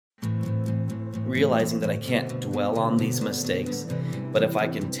realizing that I can't dwell on these mistakes, but if I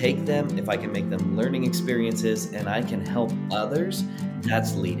can take them, if I can make them learning experiences, and I can help others,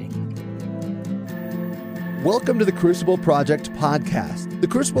 that's leading. Welcome to the Crucible Project podcast. The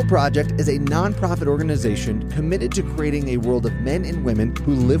Crucible Project is a nonprofit organization committed to creating a world of men and women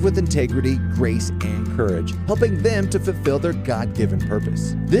who live with integrity, grace, and courage, helping them to fulfill their God-given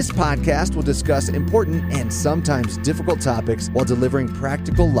purpose. This podcast will discuss important and sometimes difficult topics while delivering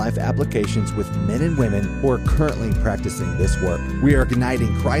practical life applications with men and women who are currently practicing this work. We are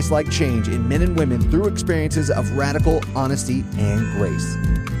igniting Christ-like change in men and women through experiences of radical honesty and grace.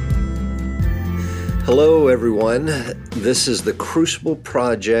 Hello, everyone. This is the Crucible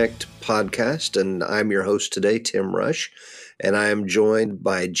Project podcast, and I'm your host today, Tim Rush, and I am joined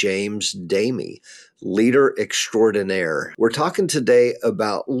by James Damey, leader extraordinaire. We're talking today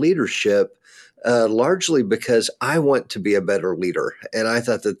about leadership, largely because I want to be a better leader, and I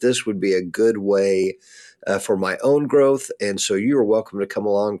thought that this would be a good way for my own growth, and so you are welcome to come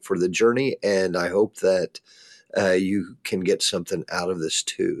along for the journey, and I hope that you can get something out of this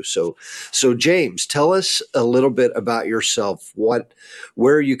too. So James, tell us a little bit about yourself. Where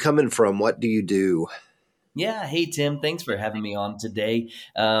are you coming from? What do you do? Yeah. Hey, Tim, thanks for having me on today.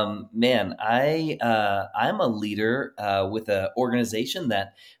 I'm a leader with an organization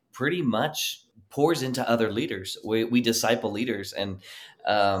that pretty much pours into other leaders. We disciple leaders, and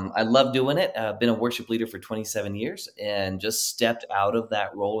I love doing it. I've been a worship leader for 27 years and just stepped out of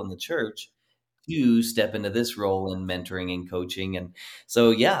that role in the church to step into this role in mentoring and coaching. And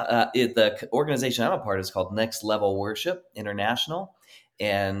so, the organization I'm a part of is called Next Level Worship International.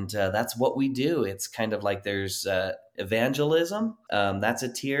 And that's what we do. It's kind of like there's evangelism, that's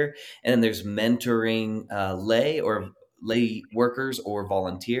a tier. And then there's mentoring lay workers or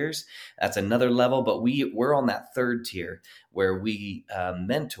volunteers. That's another level. But we're on that third tier where we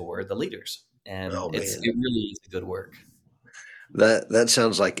mentor the leaders. And it really is a good work. That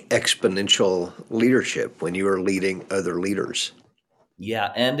sounds like exponential leadership when you are leading other leaders.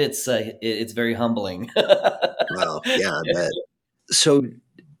 Yeah, and it's very humbling. Wow, yeah, I bet. So,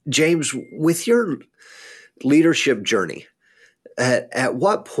 James, with your leadership journey, at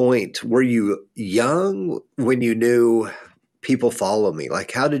what point were you young when you knew people follow me?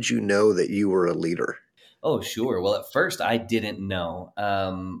 Like, how did you know that you were a leader? Oh, sure. Well, at first I didn't know.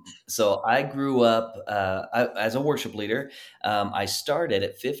 So I grew up as a worship leader. I started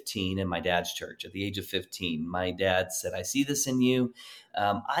at 15 in my dad's church. At the age of 15, my dad said, "I see this in you."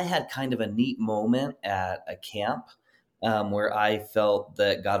 I had kind of a neat moment at a camp where I felt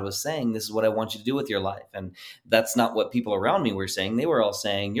that God was saying, "This is what I want you to do with your life." And that's not what people around me were saying. They were all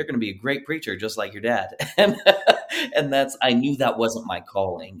saying, "You're going to be a great preacher, just like your dad." And I knew that wasn't my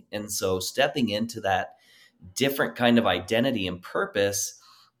calling. And so stepping into that different kind of identity and purpose,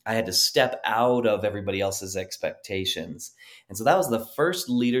 I had to step out of everybody else's expectations. And so that was the first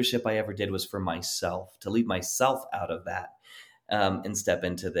leadership I ever did, was for myself, to leave myself out of that and step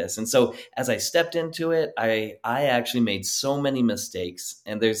into this. And so as I stepped into it, I actually made so many mistakes.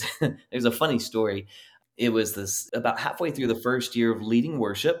 And there's a funny story. It was this about halfway through the first year of leading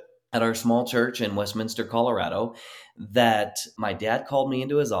worship at our small church in Westminster, Colorado, that my dad called me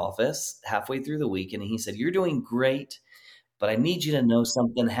into his office halfway through the week, and he said, "You're doing great, but I need you to know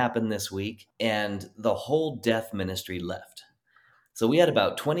something happened this week." And the whole deaf ministry left. So we had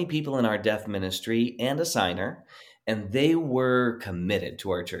about 20 people in our deaf ministry and a signer, and they were committed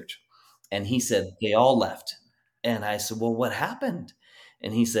to our church. And he said, they all left. And I said, "Well, what happened?"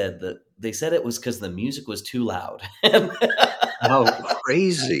 And he said that they said it was because the music was too loud. How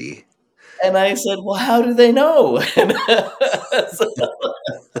crazy. And I said, "Well, how do they know?"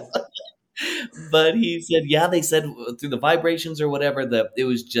 But he said, "Yeah, they said through the vibrations or whatever, that it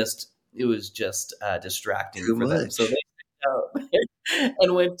was just distracting Too for them." much. So they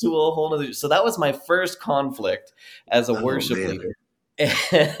and went to a whole other. So that was my first conflict as a worship leader.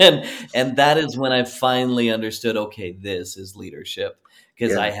 And that is when I finally understood, okay, this is leadership.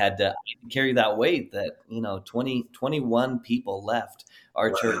 Because I had to carry that weight that, 21 people left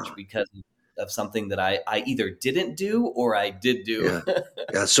our church because of something that I either didn't do or I did do.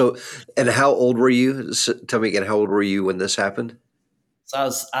 Yeah. So, and how old were you? Tell me again, how old were you when this happened?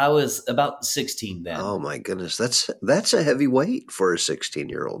 So I was about 16 then. Oh my goodness. That's a heavy weight for a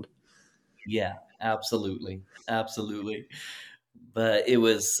 16-year-old. Yeah, absolutely. Absolutely. But it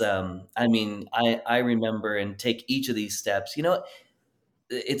was, I remember and take each of these steps,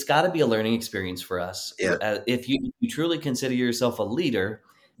 it's got to be a learning experience for us. Yeah. If you truly consider yourself a leader,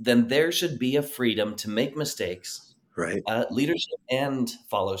 then there should be a freedom to make mistakes. Right. Leadership and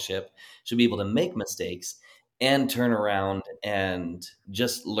fellowship should be able to make mistakes and turn around and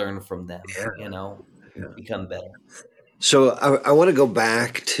just learn from them, Yeah. Yeah. become better. So I want to go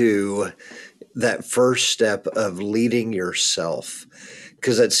back to that first step of leading yourself,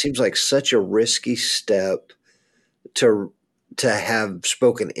 because that seems like such a risky step to have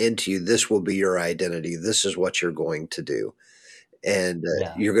spoken into you. This will be your identity. This is what you're going to do, and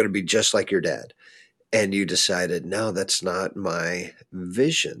Yeah. you're going to be just like your dad. And you decided, no, that's not my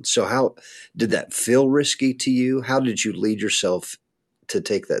vision. So how did that feel risky to you? How did you lead yourself to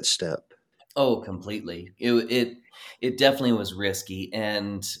take that step? Oh, completely. It definitely was risky,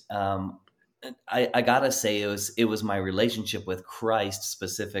 and I gotta say it was my relationship with Christ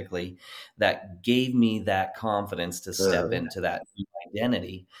specifically that gave me that confidence to step Uh, into that new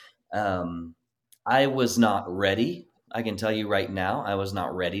identity. Um, I was not ready. I can tell you right now, I was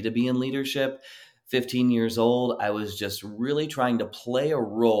not ready to be in leadership. 15 years old, I was just really trying to play a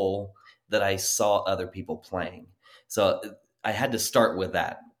role that I saw other people playing. So I had to start with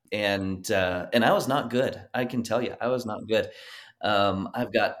that, and I was not good. I can tell you, I was not good.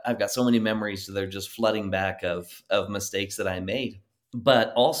 I've got so many memories that are just flooding back of mistakes that I made,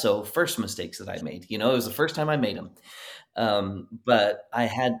 but also first mistakes that I made. It was the first time I made them. But I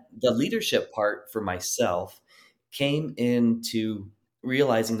had the leadership part for myself came into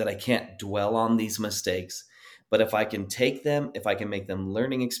realizing that I can't dwell on these mistakes, but if I can take them, if I can make them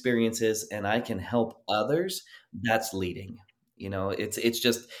learning experiences and I can help others, that's leading. It's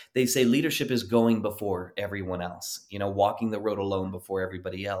just they say leadership is going before everyone else, walking the road alone before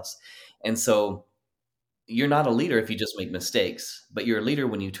everybody else. And so you're not a leader if you just make mistakes, but you're a leader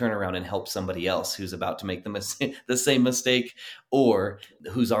when you turn around and help somebody else who's about to make the same mistake, or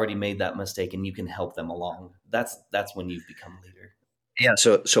who's already made that mistake, and you can help them along. That's when you've become a leader. yeah.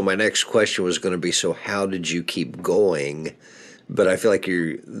 So my next question was going to be, so how did you keep going? But I feel like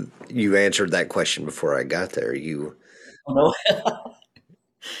you answered that question before I got there. You Oh, no.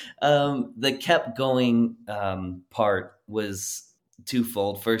 The kept going part was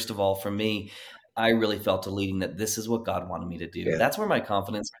twofold. First of all, for me, I really felt a leading that this is what God wanted me to do. Yeah. That's where my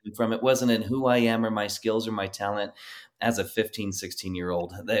confidence came from. It wasn't in who I am or my skills or my talent as a 15,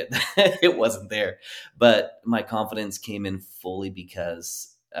 16-year-old. That it wasn't there. But my confidence came in fully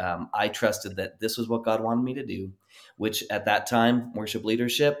because I trusted that this was what God wanted me to do, which at that time, worship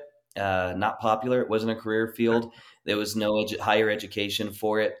leadership, not popular. It wasn't a career field. There was no higher education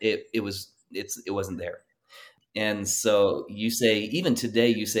for it. It wasn't there. And so even today,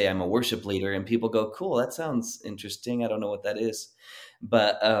 you say I'm a worship leader, and people go, "Cool, that sounds interesting. I don't know what that is,"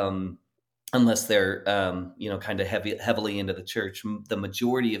 but unless they're kind of heavily into the church, the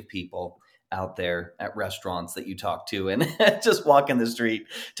majority of people out there at restaurants that you talk to and just walking the street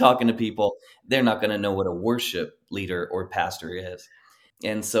talking to people, they're not going to know what a worship leader or pastor is.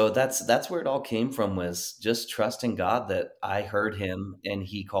 And so that's where it all came from, was just trusting God that I heard him and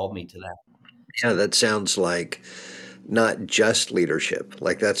he called me to that. Yeah, that sounds like not just leadership.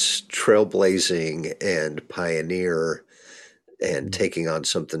 Like that's trailblazing and pioneer and taking on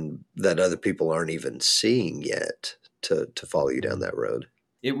something that other people aren't even seeing yet to follow you down Mhm. that road.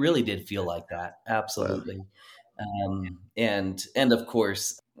 It really did feel like that. Wow. Absolutely. And of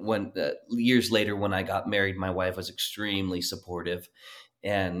course, when years later, when I got married, my wife was extremely supportive.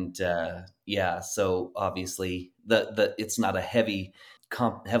 And yeah, so obviously the it's not a heavily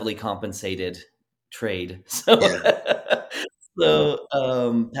compensated trade. So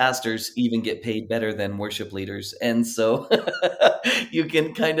Yeah. pastors even get paid better than worship leaders, and so you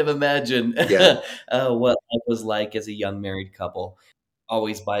can kind of imagine Yeah. what life was like as a young married couple.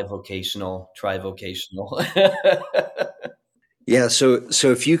 Always bivocational, trivocational. Yeah. So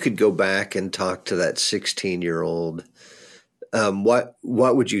if you could go back and talk to that 16-year-old, what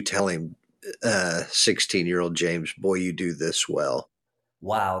would you tell him? 16-year-old James, boy, you do this well.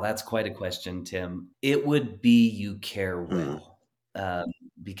 Wow, that's quite a question, Tim. It would be you care Hmm. well, um,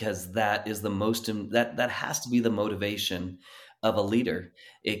 because that is the most that has to be the motivation of a leader.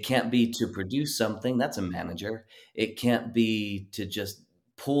 It can't be to produce something. That's a manager. It can't be to just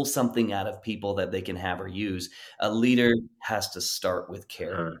pull something out of people that they can have or use. A leader has to start with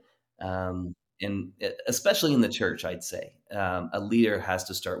care, Uh, and especially in the church, I'd say a leader has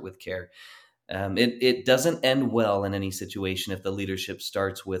to start with care. It doesn't end well in any situation if the leadership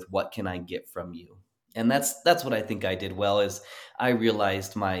starts with what can I get from you, and that's what I think I did well. Is I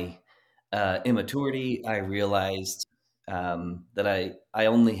realized my immaturity. I realized that I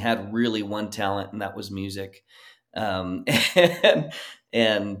only had really one talent, and that was music, and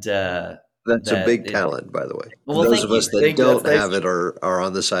that's a that big it. talent, by the way. Well, Those thank of us you, that thank you. That's don't nice. have it are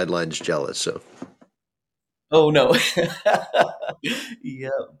on the sidelines jealous. So Oh no. Yeah,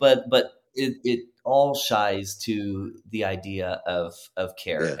 but it all shies to the idea of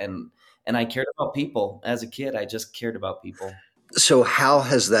care. Yeah. And I cared about people as a kid. I just cared about people. So how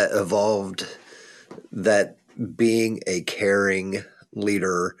has that evolved? That being a caring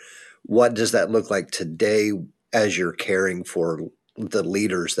leader, what does that look like today as you're caring for the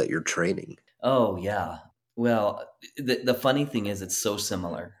leaders that you're training? Oh yeah. Well, the funny thing is it's so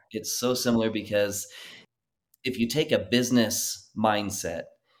similar. It's so similar because if you take a business mindset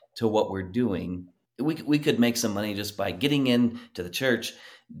to what we're doing, we could make some money just by getting into the church,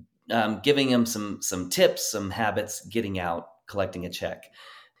 giving them some tips, some habits, getting out, collecting a check.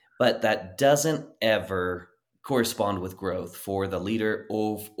 But that doesn't ever correspond with growth for the leader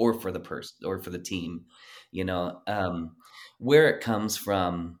or for the person or for the team. You know, where it comes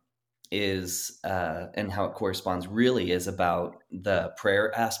from is and how it corresponds really is about the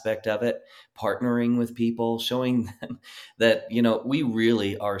prayer aspect of it, partnering with people, showing them that, you know, we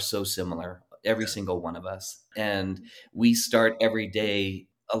really are so similar, every single one of us. And we start every day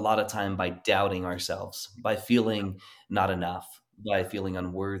a lot of time by doubting ourselves, by feeling not enough, by feeling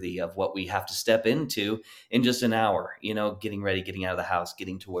unworthy of what we have to step into in just an hour, you know, getting ready, getting out of the house,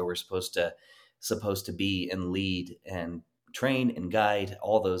 getting to where we're supposed to be and lead and train and guide,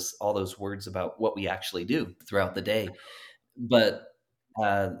 all those words about what we actually do throughout the day. But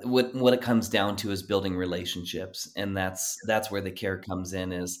what it comes down to is building relationships, and that's where the care comes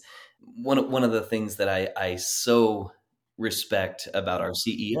in. Is one of the things that I so respect about our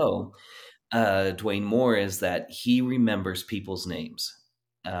CEO, Dwayne Moore, is that he remembers people's names.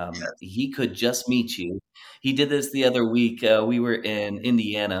 He could just meet you. He did this the other week. We were in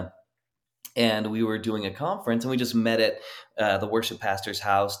Indiana, and we were doing a conference, and we just met at the worship pastor's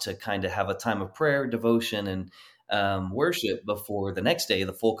house to kind of have a time of prayer, devotion, and worship before the next day,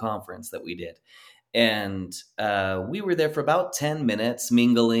 the full conference that we did. And we were there for about 10 minutes,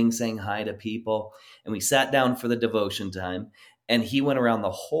 mingling, saying hi to people. And we sat down for the devotion time. And he went around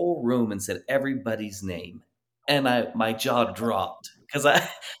the whole room and said everybody's name. And my jaw dropped because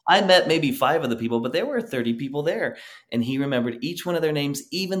I met maybe 5 of the people, but there were 30 people there. And he remembered each one of their names,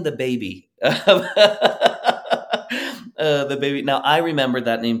 even the baby. The baby. Now, I remembered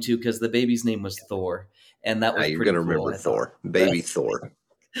that name too because the baby's name was Thor. And that Now was you're going pretty to cool, remember I thought. Thor, baby Thor.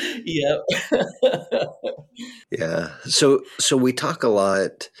 Yep. Yeah. So we talk a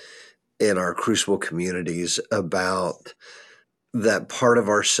lot in our Crucible communities about that part of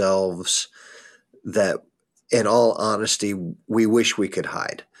ourselves that, in all honesty, we wish we could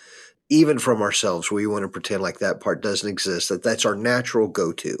hide. Even from ourselves, we want to pretend like that part doesn't exist, that's our natural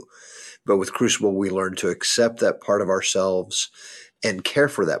go-to. But with Crucible, we learn to accept that part of ourselves and care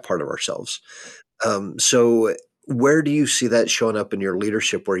for that part of ourselves. So where do you see that showing up in your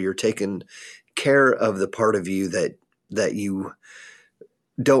leadership, where you're taking care of the part of you that you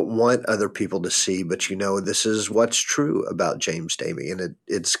don't want other people to see, but you know this is what's true about James Damey, and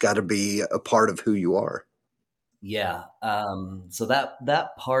it's got to be a part of who you are. Yeah. So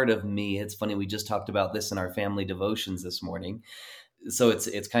that part of me, it's funny. We just talked about this in our family devotions this morning. So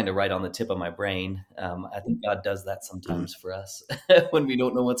it's kind of right on the tip of my brain. I think God does that Mm. sometimes for us when we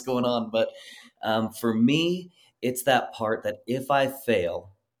don't know what's going on. But for me, it's that part that if I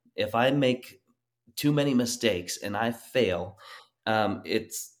fail, if I make too many mistakes and I fail,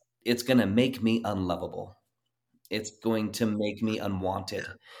 it's going to make me unlovable. It's going to make me unwanted.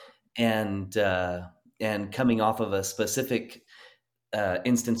 And coming off of a specific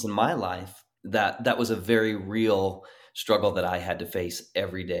instance in my life, that was a very real struggle that I had to face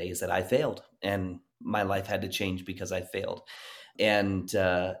every day, is that I failed and my life had to change because I failed. And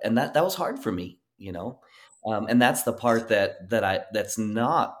that was hard for me, you know. And that's the part that's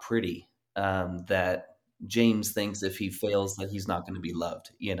not pretty, that James thinks if he fails that he's not going to be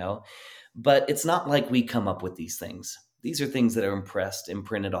loved, you know. But it's not like we come up with these things. These are things that are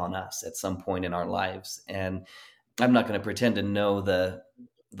imprinted on us at some point in our lives. And I'm not going to pretend to know the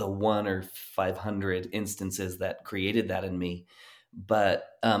 1 or 500 instances that created that in me, but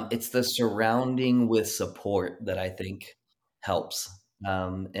it's the surrounding with support that I think helps.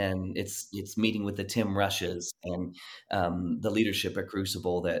 And it's meeting with the Tim Rushes and the leadership at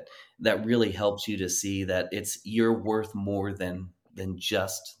Crucible that really helps you to see that you're worth more than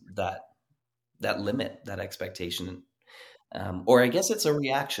just that limit, that expectation. Or I guess it's a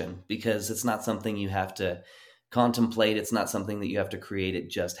reaction because it's not something you have to contemplate. It's not something that you have to create. It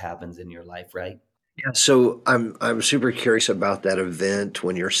just happens in your life, right? Yeah. So I'm super curious about that event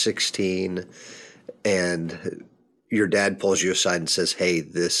when you're 16 and your dad pulls you aside and says, "Hey,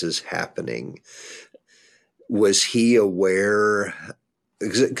 this is happening." Was he aware?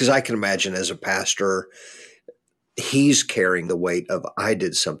 Because I can imagine as a pastor, he's carrying the weight of I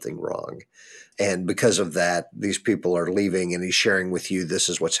did something wrong. And because of that, these people are leaving, and he's sharing with you, this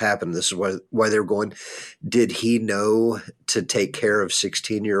is what's happened. This is why they're going. Did he know to take care of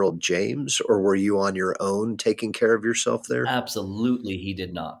 16-year-old James, or were you on your own taking care of yourself there? Absolutely, he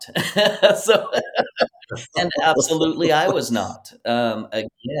did not. So, and absolutely, I was not.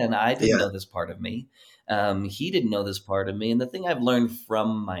 Again, I didn't Yeah. know this part of me. He didn't know this part of me. And the thing I've learned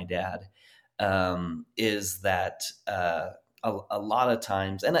from my dad is that a lot of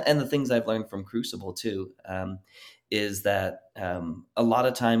times, and the things I've learned from Crucible too, is that a lot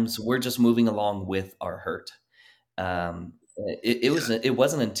of times we're just moving along with our hurt. It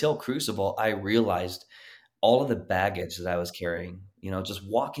wasn't until Crucible I realized all of the baggage that I was carrying, just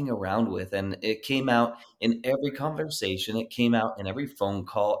walking around with. And it came out in every conversation. It came out in every phone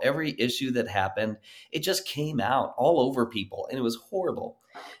call, every issue that happened. It just came out all over people. And it was horrible.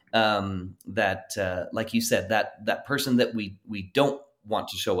 Like you said, that person that we don't want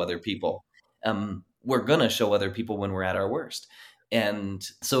to show other people, we're going to show other people when we're at our worst. And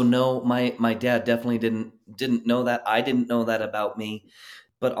so, no, my dad definitely didn't know that. I didn't know that about me.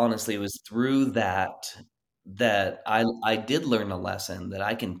 But honestly, it was through that I did learn a lesson that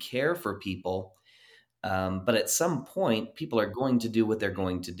I can care for people, but at some point, people are going to do what they're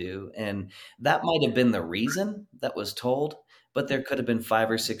going to do, and that might have been the reason that was told, but there could have been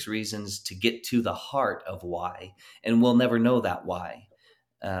 5 or 6 reasons to get to the heart of why, and we'll never know that why.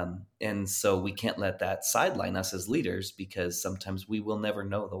 And so we can't let that sideline us as leaders, because sometimes we will never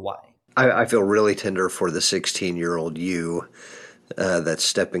know the why. I feel really tender for the 16-year-old you that's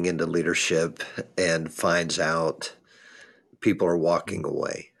stepping into leadership and finds out people are walking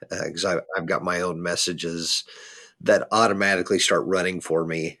away. Because I've got my own messages that automatically start running for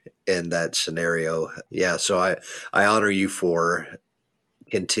me in that scenario. Yeah, so I honor you for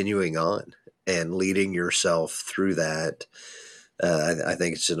continuing on and leading yourself through that. I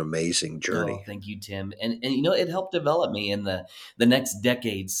think it's an amazing journey. Oh, thank you, Tim. And it helped develop me in the next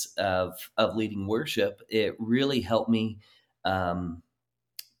decades of leading worship. It really helped me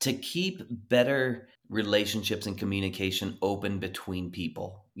to keep better relationships and communication open between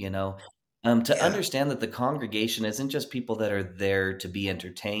people, to Yeah. understand that the congregation isn't just people that are there to be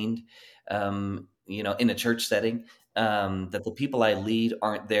entertained, in a church setting, that the people I lead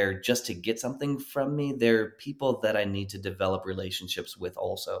aren't there just to get something from me. They're people that I need to develop relationships with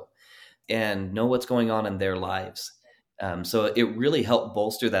also, and know what's going on in their lives. So it really helped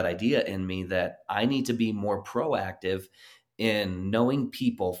bolster that idea in me that I need to be more proactive in knowing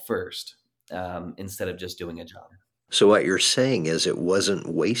people first, instead of just doing a job. So what you're saying is it wasn't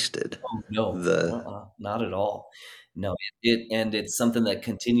wasted. Oh, no, The not at all. No, and it's something that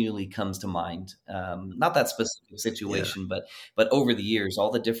continually comes to mind. Not that specific yeah. situation, but over the years, all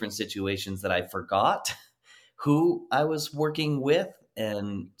the different situations that I forgot who I was working with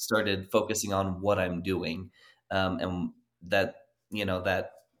and started focusing on what I'm doing, and that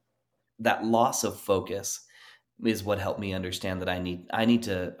that loss of focus is what helped me understand that I need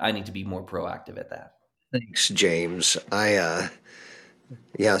to be more proactive at that. Thanks, James.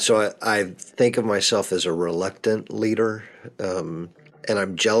 So I think of myself as a reluctant leader, and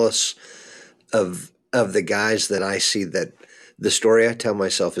I'm jealous of the guys that I see that the story I tell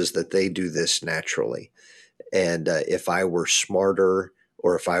myself is that they do this naturally. And if I were smarter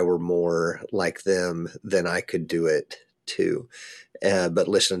or if I were more like them, then I could do it too. But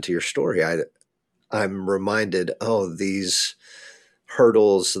listening to your story, I'm reminded, these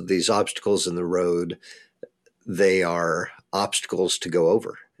hurdles, these obstacles in the road, they are obstacles to go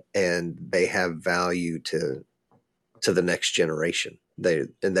over, and they have value to the next generation. They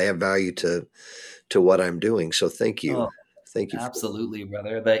have value to what I'm doing. So thank you. Oh, Thank you. absolutely,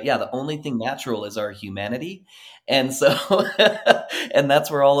 brother. The only thing natural is our humanity, and so and that's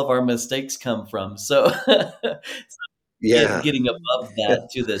where all of our mistakes come from. So Yeah. getting above that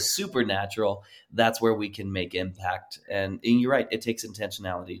to the supernatural, that's where we can make impact. And you're right, it takes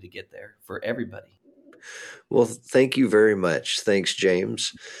intentionality to get there for everybody. Well, thank you very much. Thanks,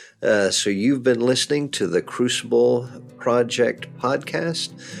 James. So you've been listening to the Crucible Project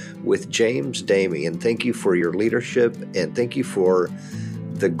podcast with James Damey, and thank you for your leadership, and thank you for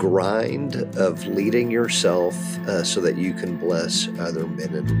the grind of leading yourself so that you can bless other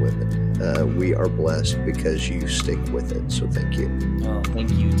men and women. We are blessed because you stick with it. So thank you. Oh,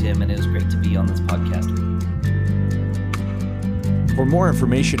 thank you, Tim, and it was great to be on this podcast with you. For more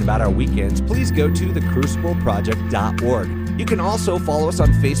information about our weekends, please go to thecrucibleproject.org. You can also follow us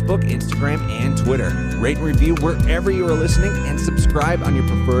on Facebook, Instagram, and Twitter. Rate and review wherever you are listening and subscribe on your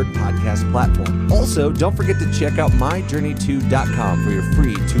preferred podcast platform. Also, don't forget to check out myjourney2.com for your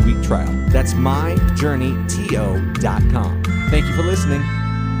free 2-week trial. That's myjourneyto.com. Thank you for listening.